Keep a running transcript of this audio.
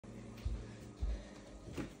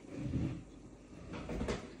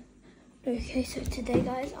Okay, so today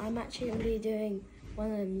guys, I'm actually going to be doing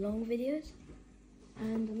one of them long videos,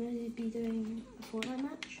 and I'm going to be doing a Fortnite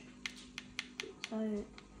match. So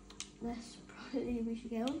we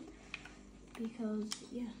should get on, because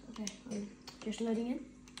yeah, okay, I'm just loading in.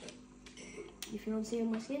 If you want to see all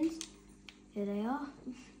my skins, here they are.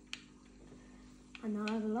 I know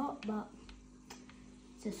I have a lot, but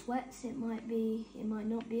to sweats it might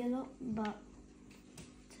not be a lot, but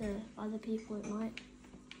to other people it might.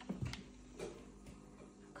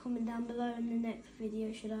 Comment down below in the next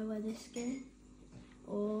video, should I wear this skin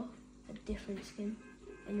or a different skin?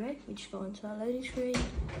 Anyway, we just got onto our loading screen.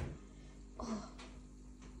 Oh,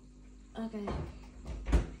 okay.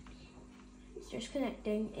 It's just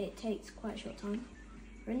connecting. It takes quite a short time.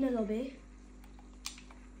 We're in the lobby.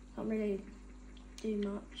 Can't really do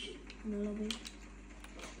much in the lobby.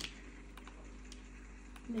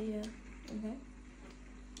 But yeah, okay.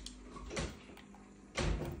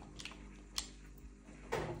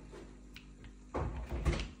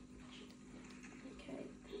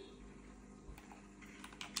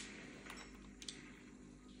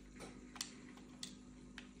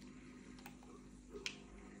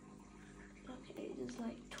 It's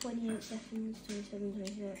like 28 seconds, 27,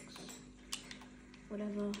 26,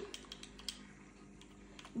 whatever.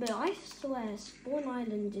 But I swear, Spawn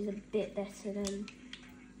Island is a bit better than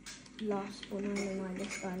last Spawn Island, like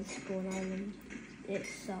this guy's Spawn Island. It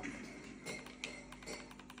sucked.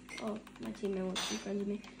 Oh, my teammate wants to be friends with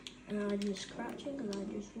me. And I'm just crouching because I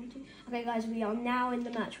just want to. Okay guys, we are now in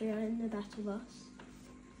the match. We are in the battle bus.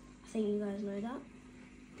 I think you guys know that.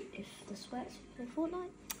 If the sweats for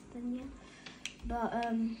Fortnite, then yeah. But,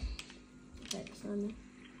 okay, it's landing.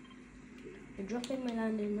 We're dropping, we're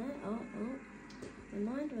landing there. Oh, never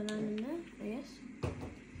mind, we're landing there, I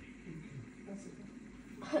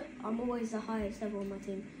guess. I'm always the highest level on my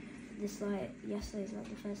team. This, like, yesterday's like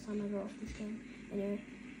the first time I got off this game. Anyway,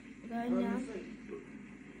 we're going down.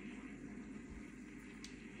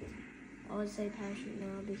 I would say parachute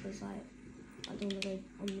now because, like, I don't want to go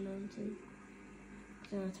on the mountain.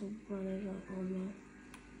 Because I have to run over on there.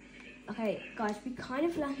 Okay, guys, we kind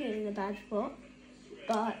of landed in a bad spot,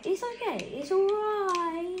 but it's okay. It's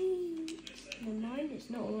alright. Never mind, it's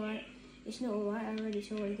not alright. It's not alright. I already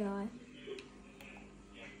saw a guy.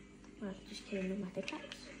 I have to just kill him with my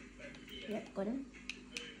pickaxe. Yep, got him.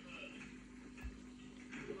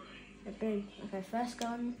 Okay, boom. Okay, first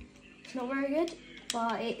gun. It's not very good,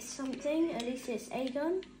 but it's something. At least it's a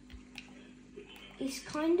gun. It's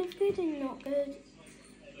kind of good and not good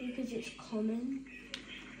because it's common.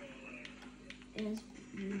 It has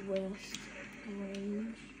worst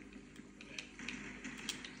range.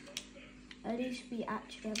 At least we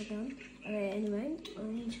actually have a gun. Okay, anyway, I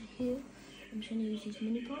need to heal. I'm just going to use these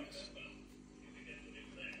mini pots.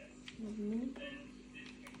 Another mini pot.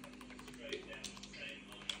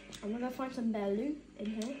 I'm going to go find some better loot in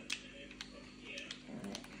here.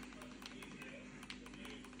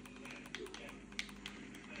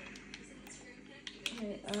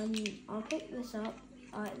 Okay, I'll pick this up.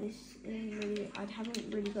 This is really, I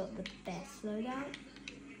haven't really got the best loadout.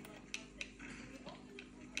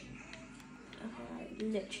 Okay,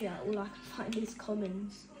 literally all I can find is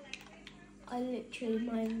commons. My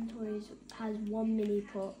inventory has 1 mini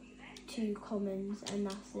pot, 2 commons, and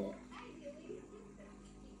that's it.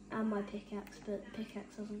 And my pickaxe, but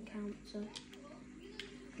pickaxe doesn't count, so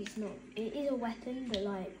it's not. It is a weapon, but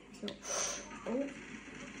like it's not. Oh.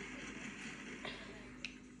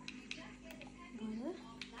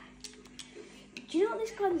 Do you know what,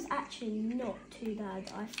 this gun is actually not too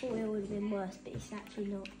bad. I thought it would have been worse, but it's actually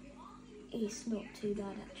not. It's not too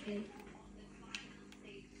bad actually.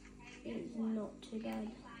 It's not too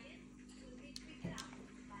bad.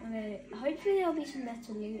 Okay, hopefully there'll be some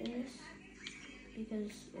better loot in this.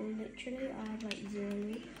 Because literally I have like 0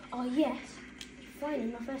 loot. Oh yes!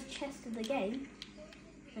 Finally, my first chest of the game.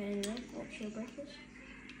 Okay, anyway, optional breakfast.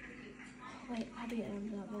 Oh, wait, how do you get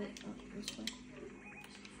under that vault? Oh, this way.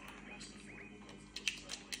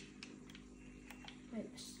 Right,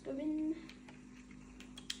 let's go in.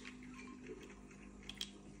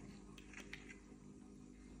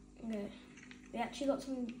 Okay, we actually got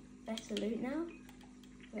some better loot now.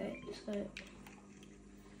 Okay, let's go.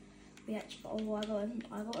 We actually got, oh, I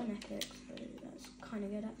got an epic, so that's kind of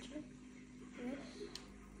good actually. Yes,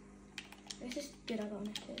 this is good. I got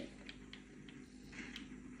an epic.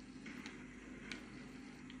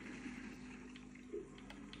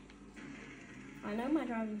 I know my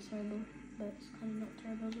driving's terrible, but it's kind of not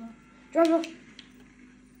terrible as well. Drive off!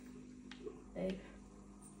 Babe.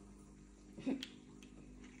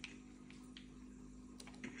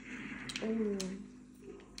 Ooh.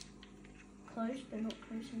 Close, but not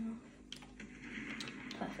close enough.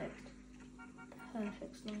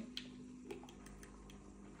 perfect slime.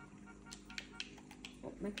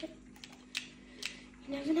 Oh, make it.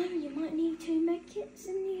 You never know, you might need 2 medkits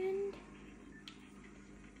in the end.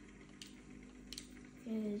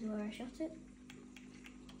 Here's where I shot it.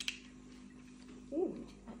 Ooh,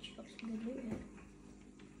 actually got some good loot here.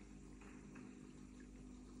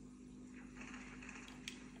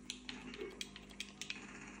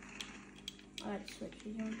 I had to switch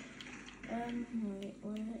these on. Wait,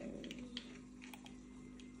 where is...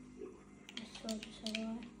 I saw just said I.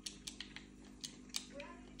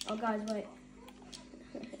 Oh guys, wait.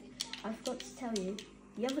 I forgot to tell you.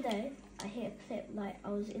 The other day, I hit a clip, like I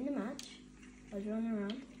was in the match, I was running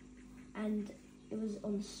around, and it was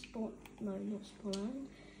on Spawn, no, not Spawn,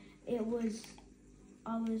 it was,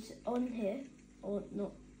 I was on here, or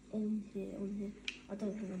not on here, I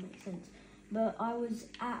don't think that makes sense, but I was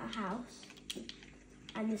at a house,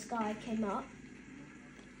 and this guy came up,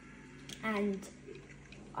 and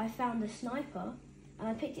I found a sniper, and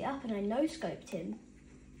I picked it up and I no-scoped him,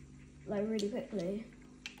 like really quickly.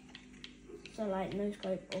 So like no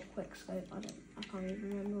scope or quick scope, I can't even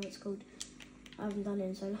remember what it's called. I haven't done it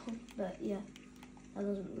in so long, but yeah, that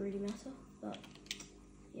doesn't really matter, but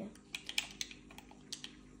yeah.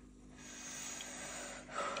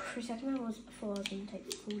 For a second I thought I was going to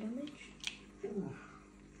take full damage.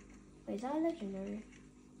 Wait, is that a legendary?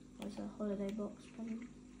 Or is that a holiday box present?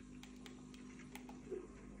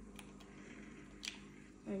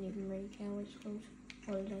 I don't even really care what it's called.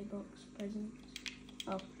 Holiday box present.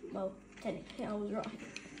 Oh, well, technically I was right.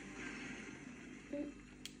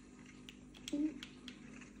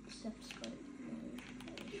 Stethoscope. No,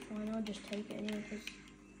 it's fine, I'll just take it anyway because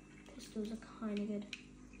pistols are kind of good.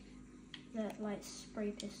 They're like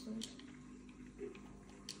spray pistols.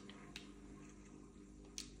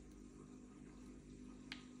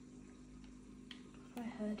 If I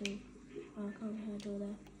hurdle. Oh, I can't hurdle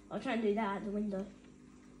there. I'll try and do that at the window.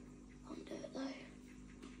 Can't do it though.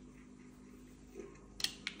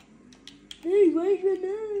 Hey, where's your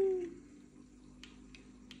name?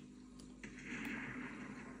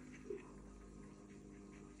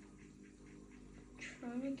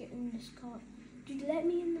 Trying to get in this car. Dude, let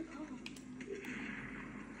me in the car.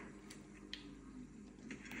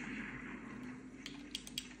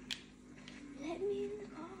 Let me in the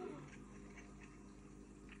car.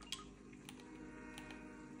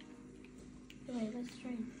 Wait, where's the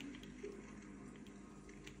train?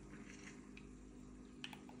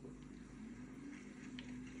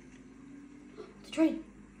 The train!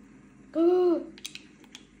 Go!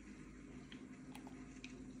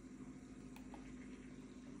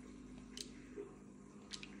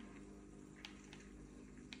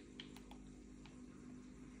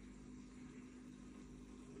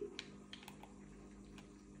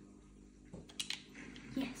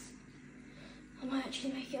 Yes. I might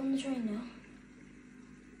actually make it on the train now.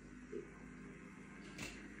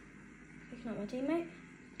 Picking up my teammate.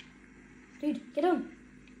 Dude, get on!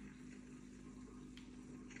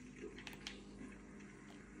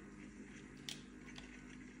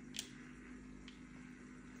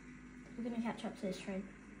 We're gonna catch up to this train.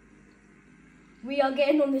 We are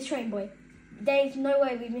getting on this train, boy. There's no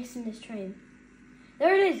way we're missing this train.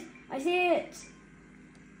 There it is! I see it!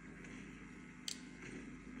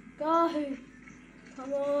 Go!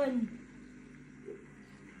 Come on!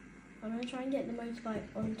 I'm gonna try and get the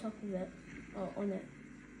motorbike on top of it. Or on it.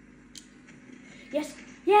 Yes!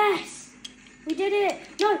 Yes! We did it!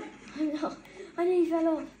 No! No! I nearly fell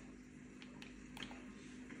off.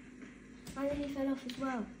 I nearly fell off as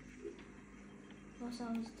well. Whilst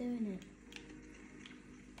I was doing it.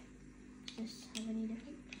 Does this have any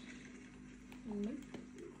difference? Nope.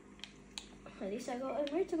 At least I got a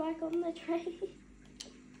motorbike on the train.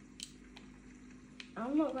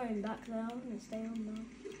 I'm not going back there, I'm gonna stay on now.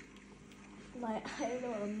 Like, I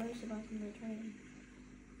got a motorbike on the train.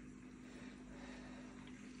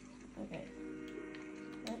 Okay.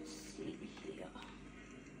 Let's see here.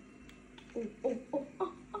 Oh.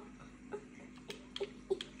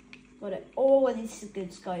 Got it. Oh, this is a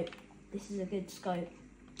good scope. This is a good scope.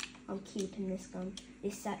 I'm keeping this gun.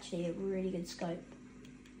 This is actually a really good scope.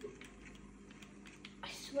 I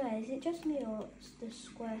swear, is it just me or the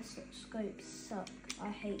square scopes suck? I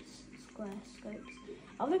hate square scopes.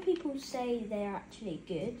 Other people say they're actually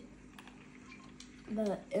good,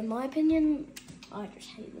 but in my opinion, I just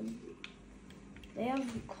hate them. They are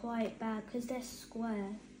quite bad because they're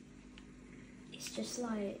square. It's just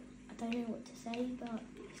like, I don't know what to say, but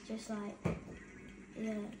it's just like,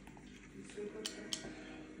 yeah.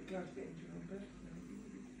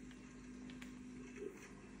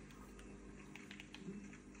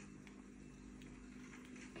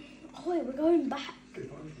 Oi, we're going back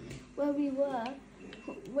where we were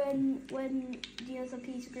when the other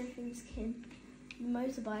Peter Griffin's came. The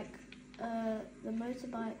motorbike, the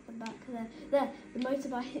back there, the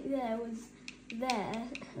motorbike there was there,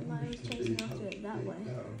 and I was chasing after it that way,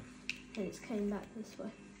 and it's came back this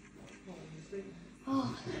way.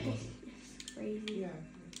 Oh, it's crazy. Yeah.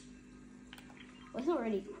 Well, it's not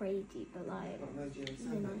really crazy, but like,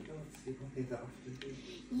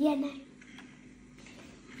 you know.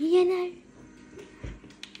 Yeah, no.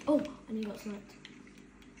 Oh, and you got sniped.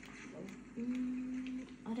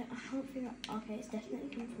 I can't figure out. Okay, it's definitely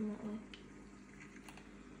coming from that way.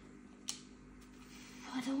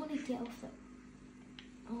 Oh, I don't want to get off that.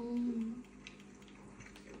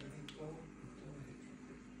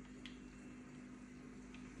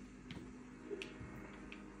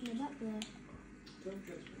 You're back there. Don't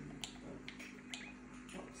judge me.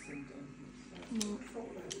 Box and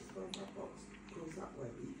Fortnite is going that box goes that way,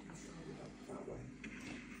 but you can start it up that way.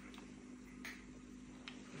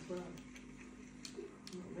 As well.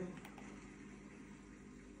 You know what I mean?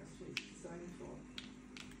 That's what it's designed for.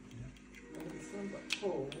 Yeah. And if it's not that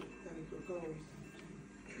tall, then it goes.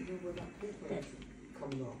 You know where that paper is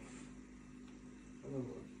coming off? I don't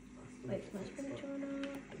know. Wait, can I spin it on?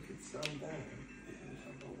 If it's down there, and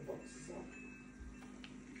have all the boxes up,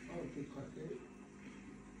 that would be quite good.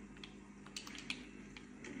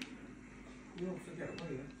 You won't forget,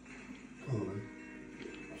 will you? Probably.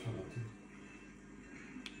 Try not to.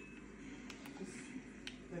 Just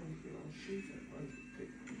then you can all shoot it, and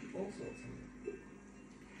pick all sorts of it.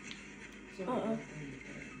 So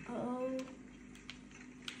Uh-oh.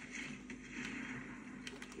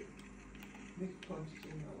 make a point of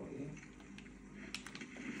doing that, won't you?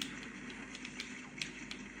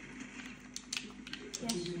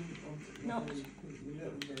 Yes. You didn't want it, Not. You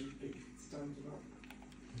know very big standing up.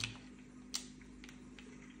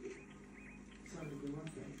 That would be one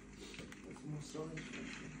thing. That's more storage for you.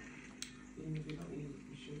 Even if you don't use it,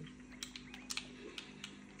 you should.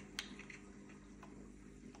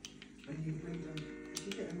 And you bring them, if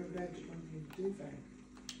you get them a veg on your duvet,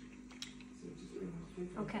 so just bring them through.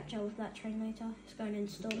 I'll catch up with that train later. It's going in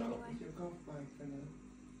storm anyway. Your golf bag for now.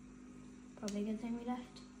 Probably a good thing we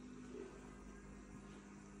left.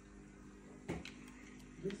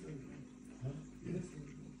 Listen. Huh? Listen.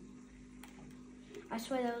 I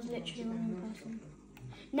swear there was literally one person.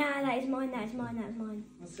 Nah, that is mine, that is mine, that is mine.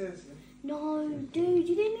 Well, seriously. No, dude,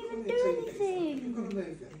 you didn't even do You've anything. got to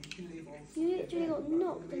move them. You can leave all. You literally got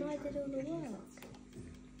knocked and I did all the work.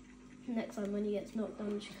 Next time when he gets knocked,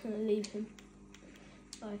 I'm just going to leave him.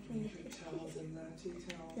 So I can Put towels in there, tea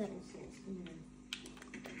towels, Yeah. all sorts, can you?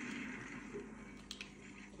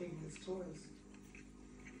 Even his toys.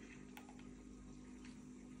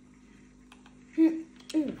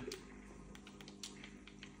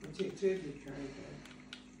 Two of you carried there.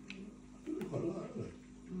 Quite likely.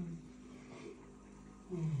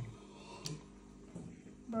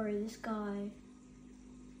 Bro, this guy.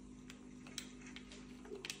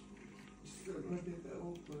 Just maybe a bit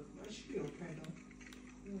awkward. That should be okay though.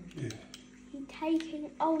 Yeah. He's taking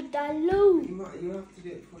all the loot. You have to do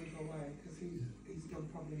it before you go away because he's going to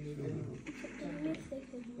probably move in.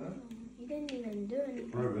 Huh? He didn't even do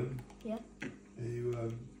anything. Roman? Yeah? Are you,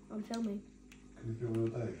 I'm filming. can you film all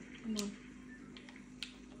day? No.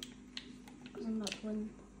 Because I'm not one.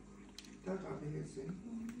 Dad will be here soon.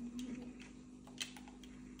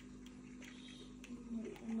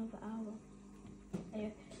 Another hour.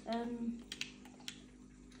 Anyway,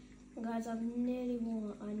 guys, I'm nearly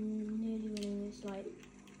winning this like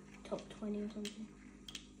top 20 or something.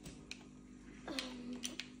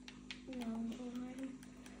 No,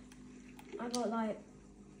 I got like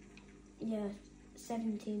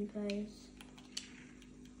 17 players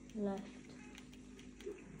left.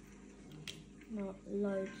 Not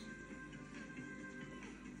loads.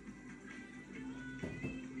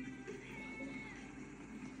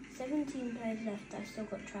 $17 players left. I still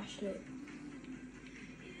got trash loot.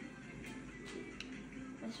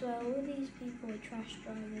 I swear all these people are trash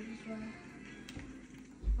drivers as well.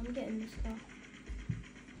 I'm getting this car.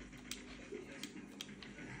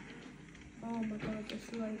 Oh my god,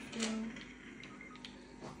 this low fuel.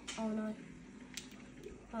 Oh no.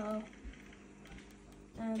 Uh oh.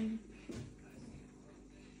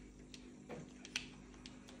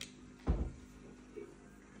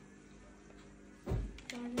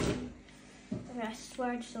 Okay, I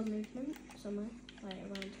swear I just saw movement somewhere, like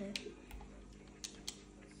around here.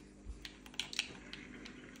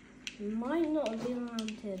 Might not have been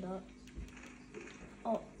around here, but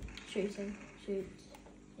oh, shooting, shoot.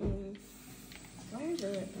 Where is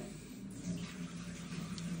it?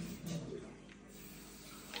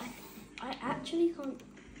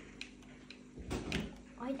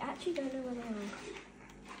 actually don't know where they are.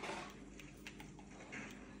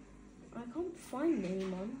 I can't find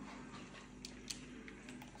anyone.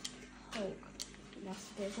 Hulk. That's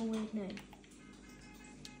a bit of a weird name.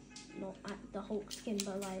 Not the Hulk skin,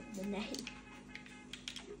 but like the name.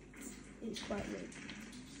 It's quite weird.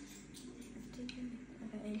 Okay,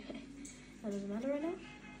 anyway. That doesn't matter right now.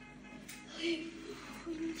 We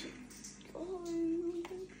need to go.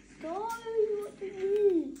 What do you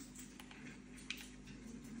mean?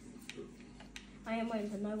 I am waiting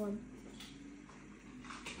for no one.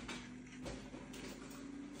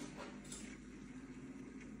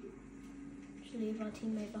 Just leave our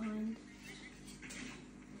teammate behind.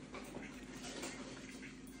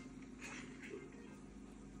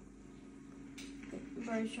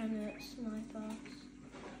 Bro's trying to snipe us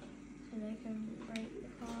so they can break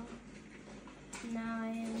the car. Now I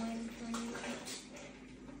am waiting for you.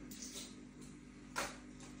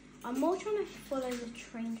 I'm more trying to follow the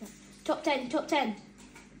train track. Top 10, top 10.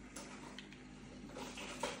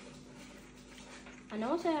 I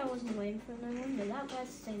know I said I wasn't waiting for no one, but that guy's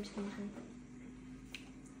the same skin as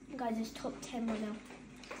me. Guys, it's top 10 right now.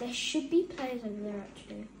 There should be players over there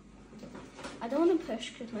actually. I don't want to push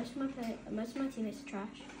because most of my teammates are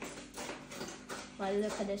trash. Like,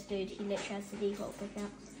 look at this dude. He literally has the default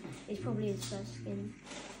pickaxe. It's probably his first skin.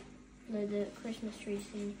 No, the Christmas tree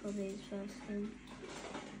skin is probably his first skin.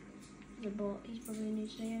 The bot. He's probably new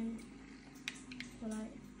to the game. So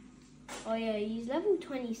like, oh yeah, he's level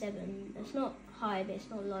 27. It's not high, but it's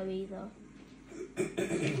not low either.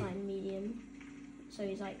 It's like medium. So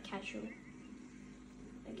he's like casual,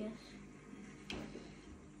 I guess.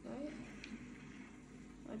 Right?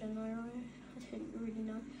 I don't know, right? I don't really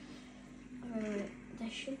know. Alright,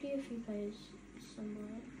 there should be a few players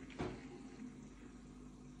somewhere.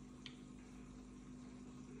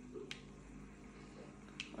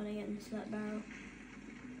 Are they getting the slap barrel?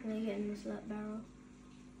 Are they getting the slap barrel?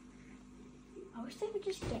 I wish they would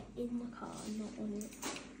just get in the car and not on it.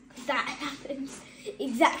 Because that happens.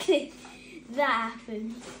 Exactly. That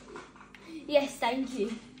happens. Yes, thank you.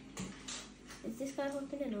 Is this guy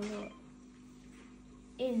hopping in or what?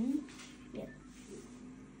 In? Yeah.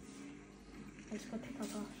 Let's go pick up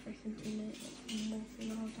our freaking teammate that's been morphing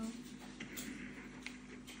the whole time.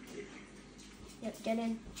 Yep, get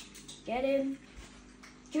in. Get in.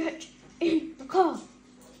 Get in the car.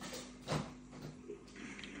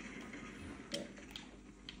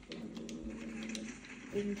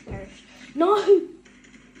 Even to perish. No!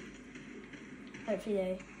 Hopefully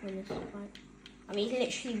they win this fight. I mean,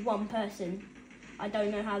 it's literally one person. I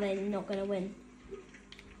don't know how they're not going to win.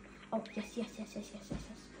 Oh, yes, yes, yes, yes, yes, yes,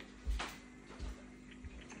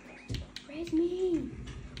 yes. Where's me?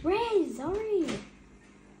 Where's? Sorry.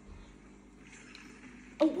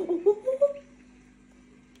 Oh, oh, oh, oh, oh.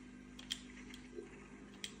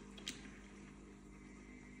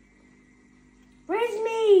 Where's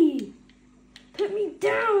me? Put me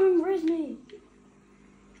down. Where's me?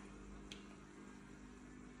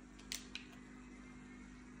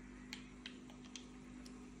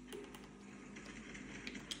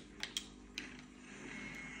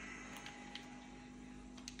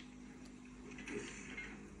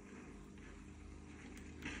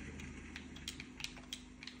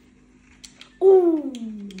 Ooh.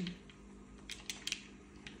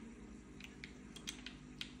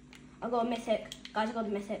 I got a mythic. Guys, I got a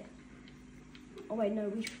mythic. Oh wait, no,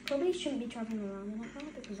 we probably shouldn't be travelling around in that car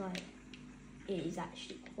because like, it is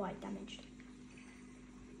actually quite damaged.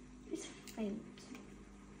 It's faint.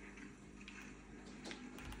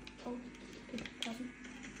 Oh, good person.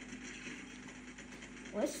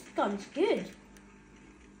 Well, this gun's good.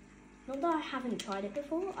 Not that I haven't tried it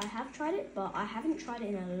before. I have tried it, but I haven't tried it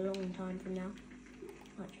in a long time from now.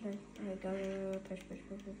 Actually, go push, push,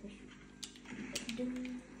 push, push, push.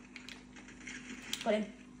 Got him.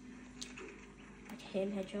 I hit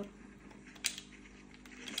him headshot.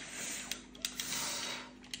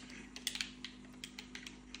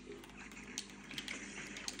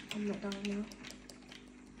 I'm not dying now.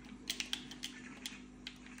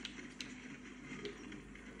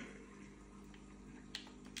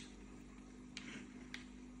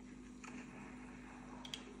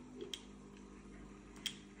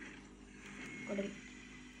 Got him.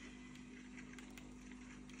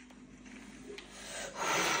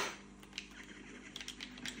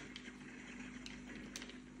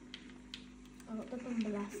 I got the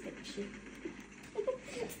bombastic shit.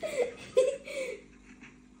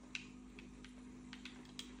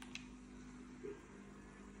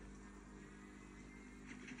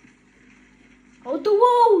 Hold the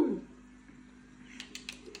wall!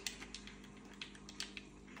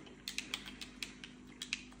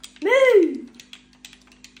 Move!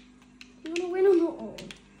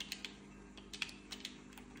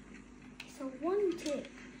 a 1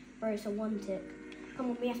 tick. Bro, it's a 1 tick.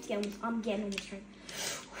 Come on, we have to get on this. I'm getting on this train.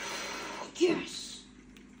 Yes!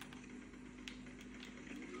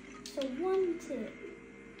 It's a 1 tick.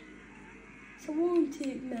 It's a 1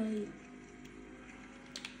 tick, mate.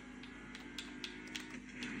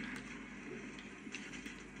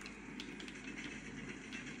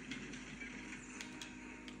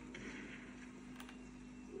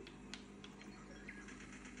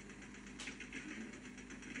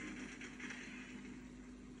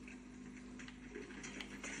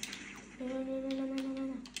 No.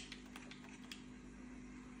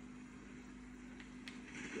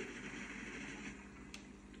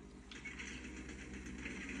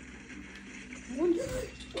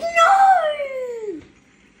 No!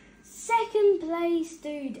 Second place,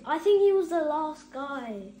 dude. I think he was the last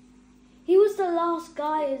guy. He was the last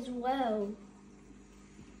guy as well.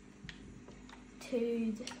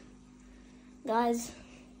 Dude. Guys,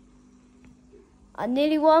 I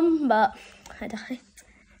nearly won, but I died.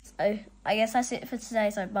 So I guess that's it for today,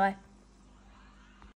 so bye.